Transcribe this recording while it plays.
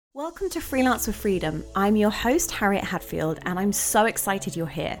Welcome to Freelance with Freedom. I'm your host, Harriet Hadfield, and I'm so excited you're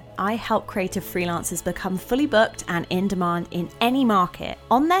here. I help creative freelancers become fully booked and in demand in any market,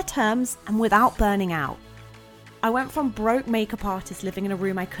 on their terms and without burning out. I went from broke makeup artist living in a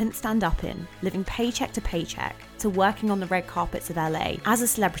room I couldn't stand up in, living paycheck to paycheck, to working on the red carpets of LA as a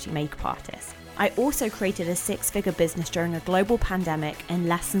celebrity makeup artist. I also created a six-figure business during a global pandemic in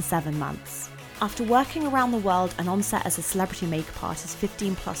less than 7 months. After working around the world and on set as a celebrity makeup artist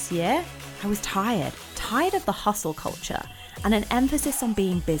 15 plus years, I was tired of the hustle culture and an emphasis on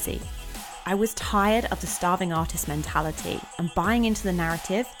being busy. I was tired of the starving artist mentality and buying into the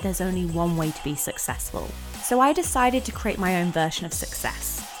narrative there's only one way to be successful. So I decided to create my own version of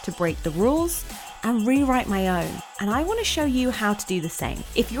success, to break the rules and rewrite my own. And I want to show you how to do the same.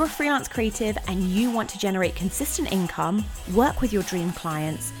 If you're a freelance creative and you want to generate consistent income, work with your dream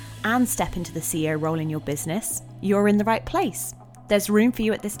clients, and step into the CEO role in your business, you're in the right place. There's room for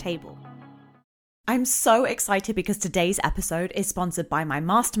you at this table. I'm so excited because today's episode is sponsored by my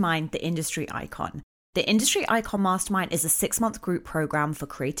mastermind, The Industry Icon. The Industry Icon Mastermind is a 6-month group program for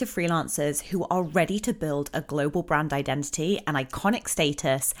creative freelancers who are ready to build a global brand identity and iconic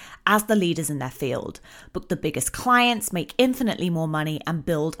status as the leaders in their field, book the biggest clients, make infinitely more money, and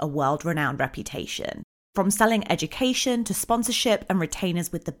build a world-renowned reputation. From selling education to sponsorship and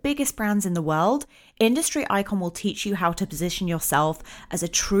retainers with the biggest brands in the world, Industry Icon will teach you how to position yourself as a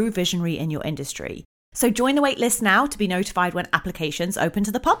true visionary in your industry. So join the waitlist now to be notified when applications open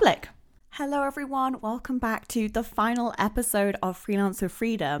to the public. Hello everyone, welcome back to the final episode of Freelance with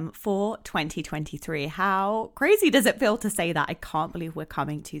Freedom for 2023. How crazy does it feel to say that? I can't believe we're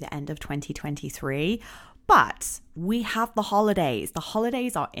coming to the end of 2023. But we have the holidays. The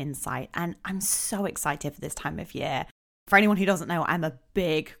holidays are in sight, and I'm so excited for this time of year. For anyone who doesn't know, I'm a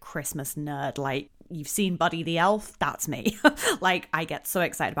big Christmas nerd. Like, you've seen Buddy the Elf, that's me. Like, I get so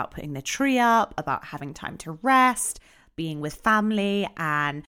excited about putting the tree up, about having time to rest, being with family.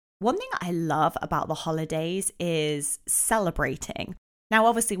 And one thing I love about the holidays is celebrating. Now,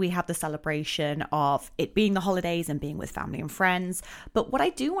 obviously, we have the celebration of it being the holidays and being with family and friends. But what I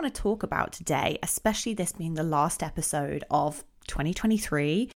do want to talk about today, especially this being the last episode of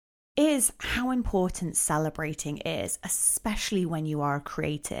 2023, is how important celebrating is, especially when you are a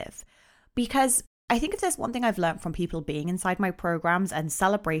creative. Because I think if there's one thing I've learned from people being inside my programs, and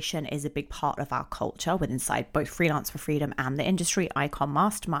celebration is a big part of our culture with inside both Freelance for Freedom and the Industry Icon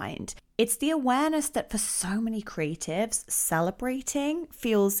Mastermind, it's the awareness that for so many creatives, celebrating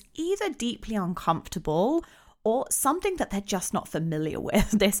feels either deeply uncomfortable or something that they're just not familiar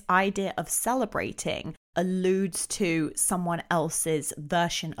with. This idea of celebrating alludes to someone else's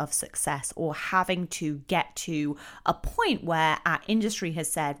version of success or having to get to a point where our industry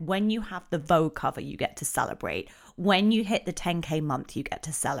has said, when you have the Vogue cover, you get to celebrate. When you hit the 10K month, you get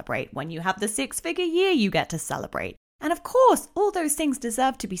to celebrate. When you have the 6-figure year, you get to celebrate. And of course, all those things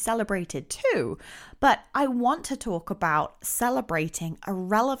deserve to be celebrated too. But I want to talk about celebrating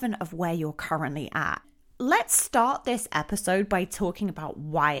irrelevant of where you're currently at. Let's start this episode by talking about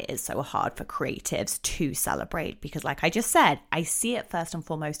why it is so hard for creatives to celebrate. Because like I just said, I see it first and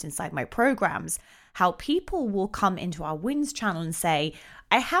foremost inside my programs, how people will come into our wins channel and say,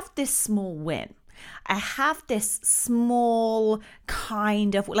 I have this small win. I have this small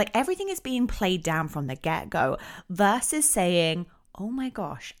kind of, like, everything is being played down from the get-go versus saying, oh my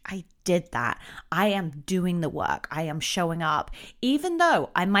gosh, I did that. I am doing the work. I am showing up. Even though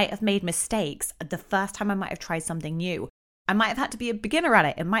I might have made mistakes the first time I might have tried something new. I might have had to be a beginner at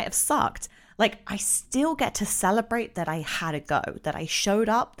it. It might have sucked. Like, I still get to celebrate that I had a go, that I showed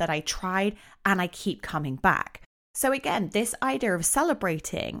up, that I tried, and I keep coming back. So again, this idea of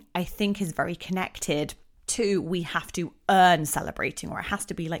celebrating, I think, is very connected to we have to earn celebrating, or it has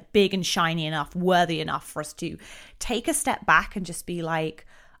to be like big and shiny enough, worthy enough for us to take a step back and just be like,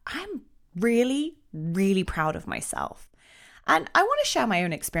 I'm really, really proud of myself. And I want to share my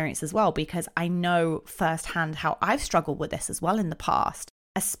own experience as well, because I know firsthand how I've struggled with this as well in the past,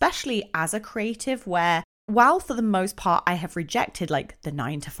 especially as a creative where, while for the most part I have rejected like the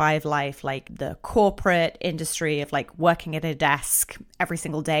 9-to-5 life, like the corporate industry of like working at a desk every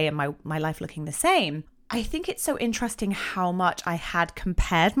single day and my life looking the same, I think it's so interesting how much I had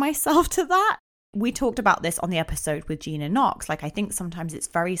compared myself to that. We talked about this on the episode with Gina Knox. Like, I think sometimes it's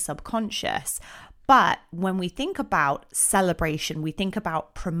very subconscious. But when we think about celebration, we think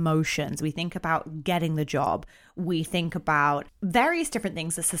about promotions, we think about getting the job, we think about various different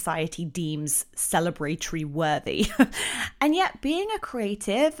things that society deems celebratory worthy. And yet, being a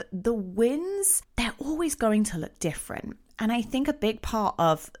creative, the wins, they're always going to look different. And I think a big part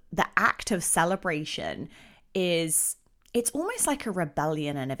of the act of celebration is it's almost like a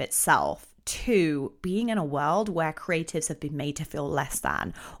rebellion in of itself to being in a world where creatives have been made to feel less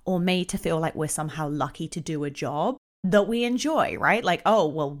than, or made to feel like we're somehow lucky to do a job that we enjoy, right? Like, oh,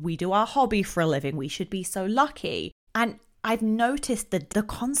 well, we do our hobby for a living. We should be so lucky. And I've noticed that the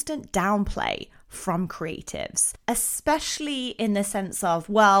constant downplay from creatives, especially in the sense of,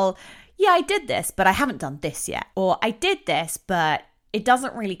 well, yeah, I did this, but I haven't done this yet. Or I did this, but it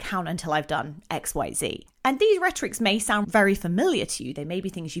doesn't really count until I've done X, Y, Z. And these rhetorics may sound very familiar to you. They may be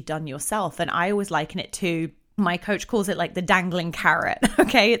things you've done yourself. And I always liken it to, my coach calls it like the dangling carrot.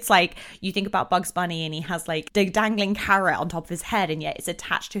 Okay. It's like you think about Bugs Bunny and he has like the dangling carrot on top of his head and yet it's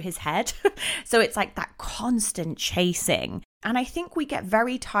attached to his head. So it's like that constant chasing. And I think we get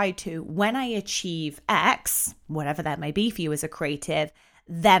very tied to, when I achieve X, whatever that may be for you as a creative,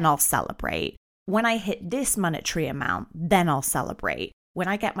 then I'll celebrate. When I hit this monetary amount, then I'll celebrate. When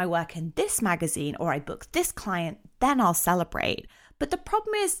I get my work in this magazine or I book this client, then I'll celebrate. But the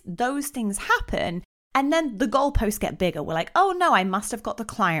problem is those things happen and then the goalposts get bigger. We're like, oh no, I must have got the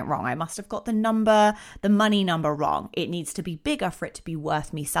client wrong. I must have got the money number wrong. It needs to be bigger for it to be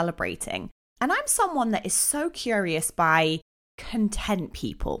worth me celebrating. And I'm someone that is so curious by content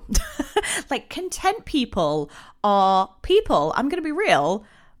people. Like, content people are people, I'm going to be real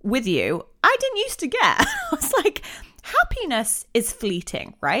with you, I didn't used to get. I was like, happiness is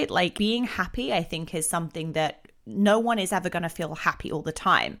fleeting, right? Like, being happy, I think, is something that no one is ever going to feel happy all the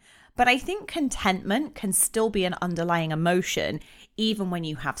time. But I think contentment can still be an underlying emotion, even when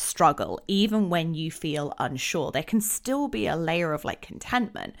you have struggle, even when you feel unsure. There can still be a layer of like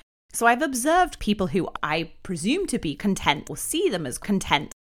contentment. So I've observed people who I presume to be content or see them as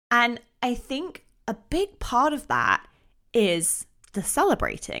content. And I think a big part of that is the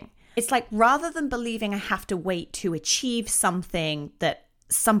celebrating. It's like, rather than believing I have to wait to achieve something that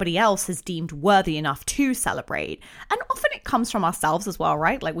somebody else has deemed worthy enough to celebrate. And often it comes from ourselves as well,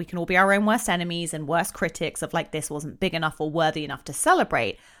 right? Like, we can all be our own worst enemies and worst critics of like, this wasn't big enough or worthy enough to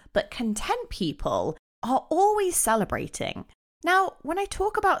celebrate. But content people are always celebrating. Now, when I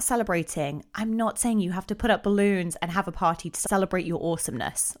talk about celebrating, I'm not saying you have to put up balloons and have a party to celebrate your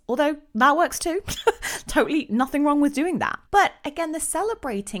awesomeness, although that works too. Totally nothing wrong with doing that. But again, the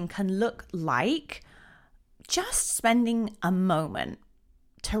celebrating can look like just spending a moment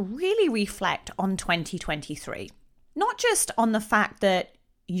to really reflect on 2023. Not just on the fact that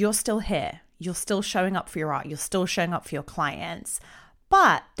you're still here, you're still showing up for your art, you're still showing up for your clients,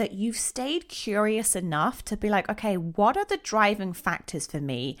 but that you've stayed curious enough to be like, okay, what are the driving factors for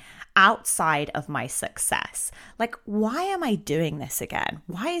me outside of my success? Like, why am I doing this again?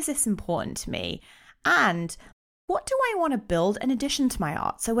 Why is this important to me? And what do I want to build in addition to my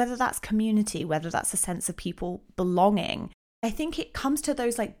art? So whether that's community, whether that's a sense of people belonging, I think it comes to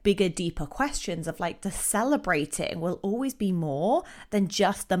those like bigger, deeper questions of like, the celebrating will always be more than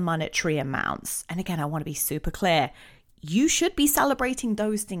just the monetary amounts. And again, I want to be super clear. You should be celebrating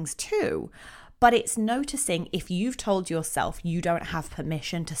those things too, but it's noticing if you've told yourself you don't have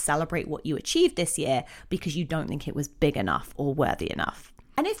permission to celebrate what you achieved this year because you don't think it was big enough or worthy enough.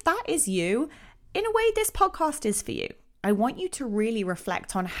 And if that is you, in a way, this podcast is for you. I want you to really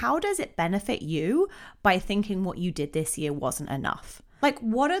reflect on, how does it benefit you by thinking what you did this year wasn't enough? Like,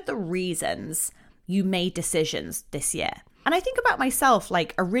 what are the reasons you made decisions this year? And I think about myself,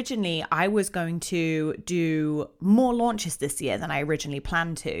 like, originally I was going to do more launches this year than I originally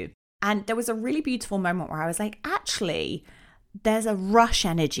planned to. And there was a really beautiful moment where I was like, actually, there's a rush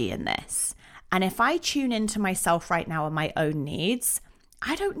energy in this. And if I tune into myself right now and my own needs,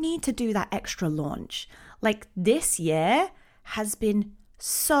 I don't need to do that extra launch. Like, this year has been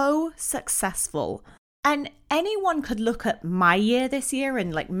so successful. And anyone could look at my year this year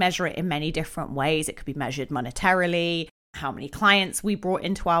and like measure it in many different ways. It could be measured monetarily, how many clients we brought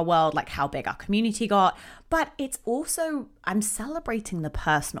into our world, like how big our community got. But it's also, I'm celebrating the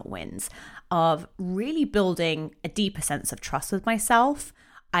personal wins of really building a deeper sense of trust with myself.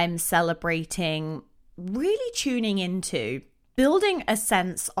 I'm celebrating really tuning into building a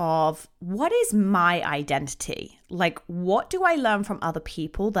sense of, what is my identity? Like, what do I learn from other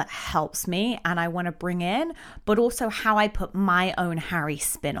people that helps me and I want to bring in, but also how I put my own Harry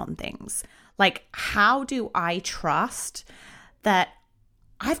spin on things. Like, how do I trust that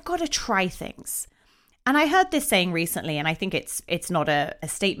I've got to try things? And I heard this saying recently, and I think it's not a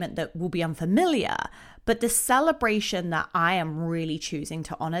statement that will be unfamiliar, but the celebration that I am really choosing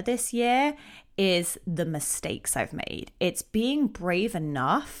to honor this year is the mistakes I've made. It's being brave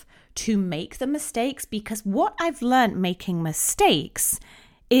enough to make the mistakes, because what I've learned making mistakes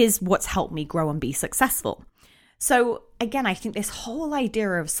is what's helped me grow and be successful. So again, I think this whole idea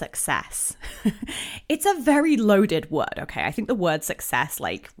of success, it's a very loaded word, okay? I think the word success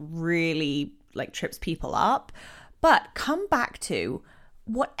really trips people up. But come back to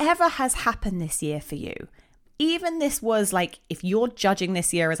whatever has happened this year for you. Even this was if you're judging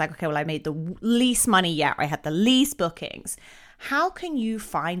this year as okay, well, I made the least money yet, I had the least bookings. How can you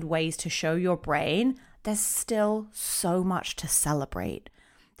find ways to show your brain there's still so much to celebrate?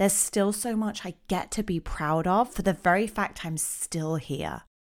 There's still so much I get to be proud of for the very fact I'm still here.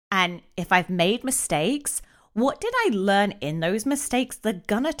 And if I've made mistakes, what did I learn in those mistakes that are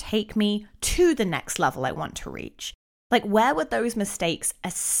gonna take me to the next level I want to reach? Where were those mistakes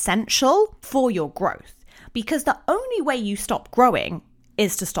essential for your growth? Because the only way you stop growing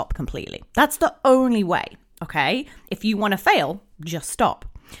is to stop completely. That's the only way, okay? If you want to fail, just stop.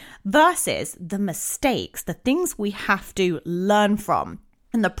 Versus the mistakes, the things we have to learn from,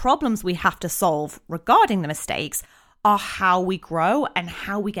 and the problems we have to solve regarding the mistakes are how we grow and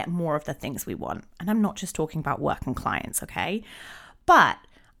how we get more of the things we want. And I'm not just talking about work and clients, okay? But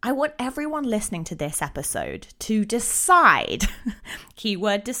I want everyone listening to this episode to decide,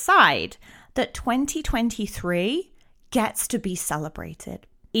 keyword decide, that 2023 gets to be celebrated.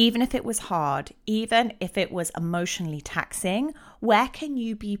 Even if it was hard, even if it was emotionally taxing, where can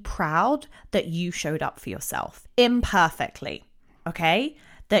you be proud that you showed up for yourself imperfectly? Okay?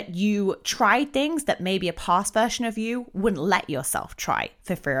 That you tried things that maybe a past version of you wouldn't let yourself try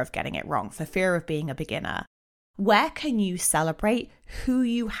for fear of getting it wrong, for fear of being a beginner. Where can you celebrate who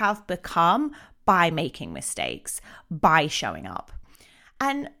you have become by making mistakes, by showing up?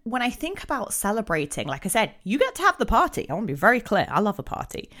 And when I think about celebrating, like I said, you get to have the party. I want to be very clear. I love a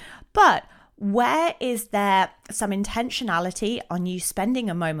party. But where is there some intentionality on you spending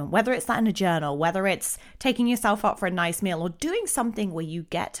a moment, whether it's that in a journal, whether it's taking yourself out for a nice meal or doing something where you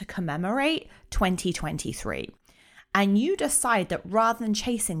get to commemorate 2023? And you decide that rather than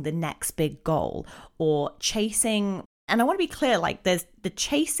chasing the next big goal or chasing, and I want to be clear, there's the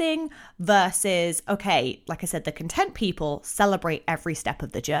chasing versus, okay, like I said, the content people celebrate every step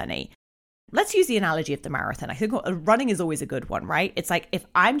of the journey. Let's use the analogy of the marathon. I think running is always a good one, right? It's if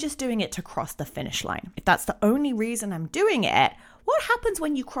I'm just doing it to cross the finish line, if that's the only reason I'm doing it, what happens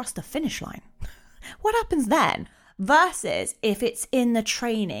when you cross the finish line? What happens then? Versus if it's in the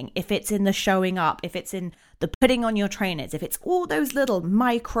training, if it's in the showing up, if it's in the putting on your trainers, if it's all those little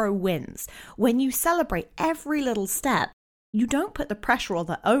micro wins, when you celebrate every little step, you don't put the pressure or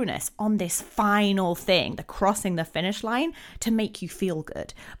the onus on this final thing, the crossing the finish line, to make you feel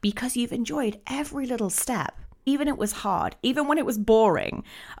good because you've enjoyed every little step, even it was hard, even when it was boring.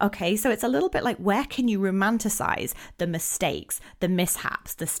 Okay, so it's a little bit where can you romanticize the mistakes, the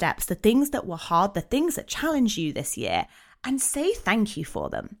mishaps, the steps, the things that were hard, the things that challenged you this year, and say thank you for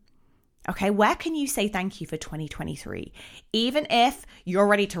them. Okay, where can you say thank you for 2023? Even if you're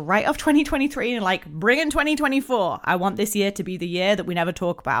ready to write off 2023 and bring in 2024. I want this year to be the year that we never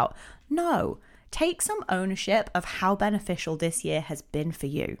talk about. No, take some ownership of how beneficial this year has been for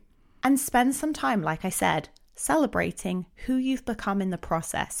you. And spend some time, like I said, celebrating who you've become in the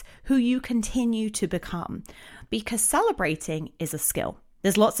process, who you continue to become. Because celebrating is a skill.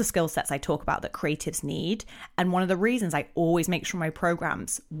 There's lots of skill sets I talk about that creatives need. And one of the reasons I always make sure my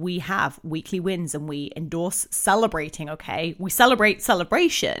programs, we have weekly wins and we endorse celebrating, okay? We celebrate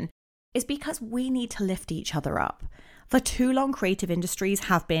celebration is because we need to lift each other up. For too long, creative industries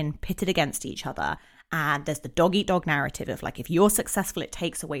have been pitted against each other. And there's the dog eat dog narrative of if you're successful, it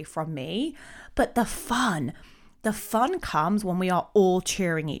takes away from me. But the fun comes when we are all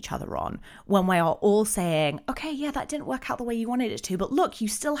cheering each other on, when we are all saying, okay, yeah, that didn't work out the way you wanted it to, but look, you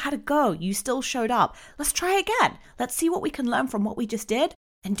still had a go. You still showed up. Let's try again. Let's see what we can learn from what we just did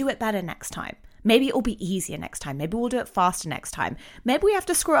and do it better next time. Maybe it'll be easier next time. Maybe we'll do it faster next time. Maybe we have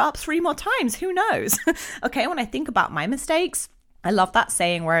to screw it up 3 more times. Who knows? Okay, when I think about my mistakes, I love that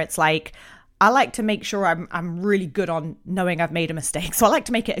saying where it's I like to make sure I'm really good on knowing I've made a mistake. So I like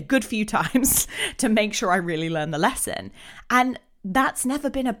to make it a good few times to make sure I really learn the lesson. And that's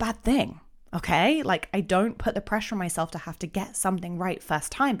never been a bad thing, okay? I don't put the pressure on myself to have to get something right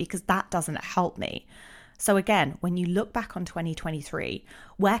first time because that doesn't help me. So again, when you look back on 2023,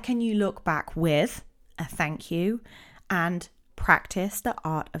 where can you look back with a thank you and practice the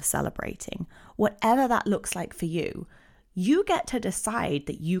art of celebrating? Whatever that looks like for you, you get to decide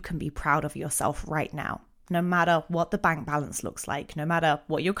that you can be proud of yourself right now, no matter what the bank balance looks like, no matter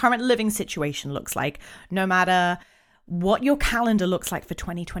what your current living situation looks like, no matter what your calendar looks like for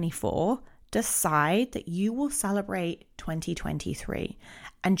 2024, decide that you will celebrate 2023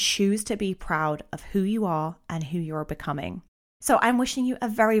 and choose to be proud of who you are and who you're becoming. So I'm wishing you a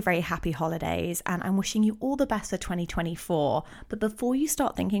very, very happy holidays, and I'm wishing you all the best for 2024. But before you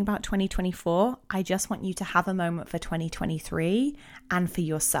start thinking about 2024, I just want you to have a moment for 2023 and for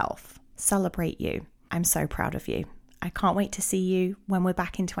yourself. Celebrate you. I'm so proud of you. I can't wait to see you when we're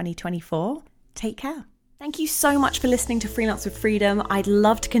back in 2024. Take care. Thank you so much for listening to Freelance with Freedom. I'd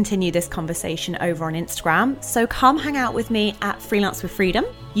love to continue this conversation over on Instagram, so come hang out with me at Freelance with Freedom.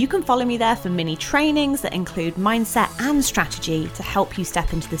 You can follow me there for mini trainings that include mindset and strategy to help you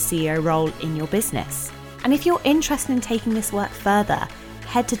step into the CEO role in your business. And if you're interested in taking this work further,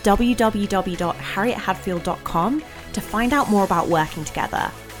 head to www.harriethadfield.com to find out more about working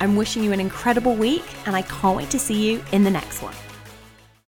together. I'm wishing you an incredible week, and I can't wait to see you in the next one.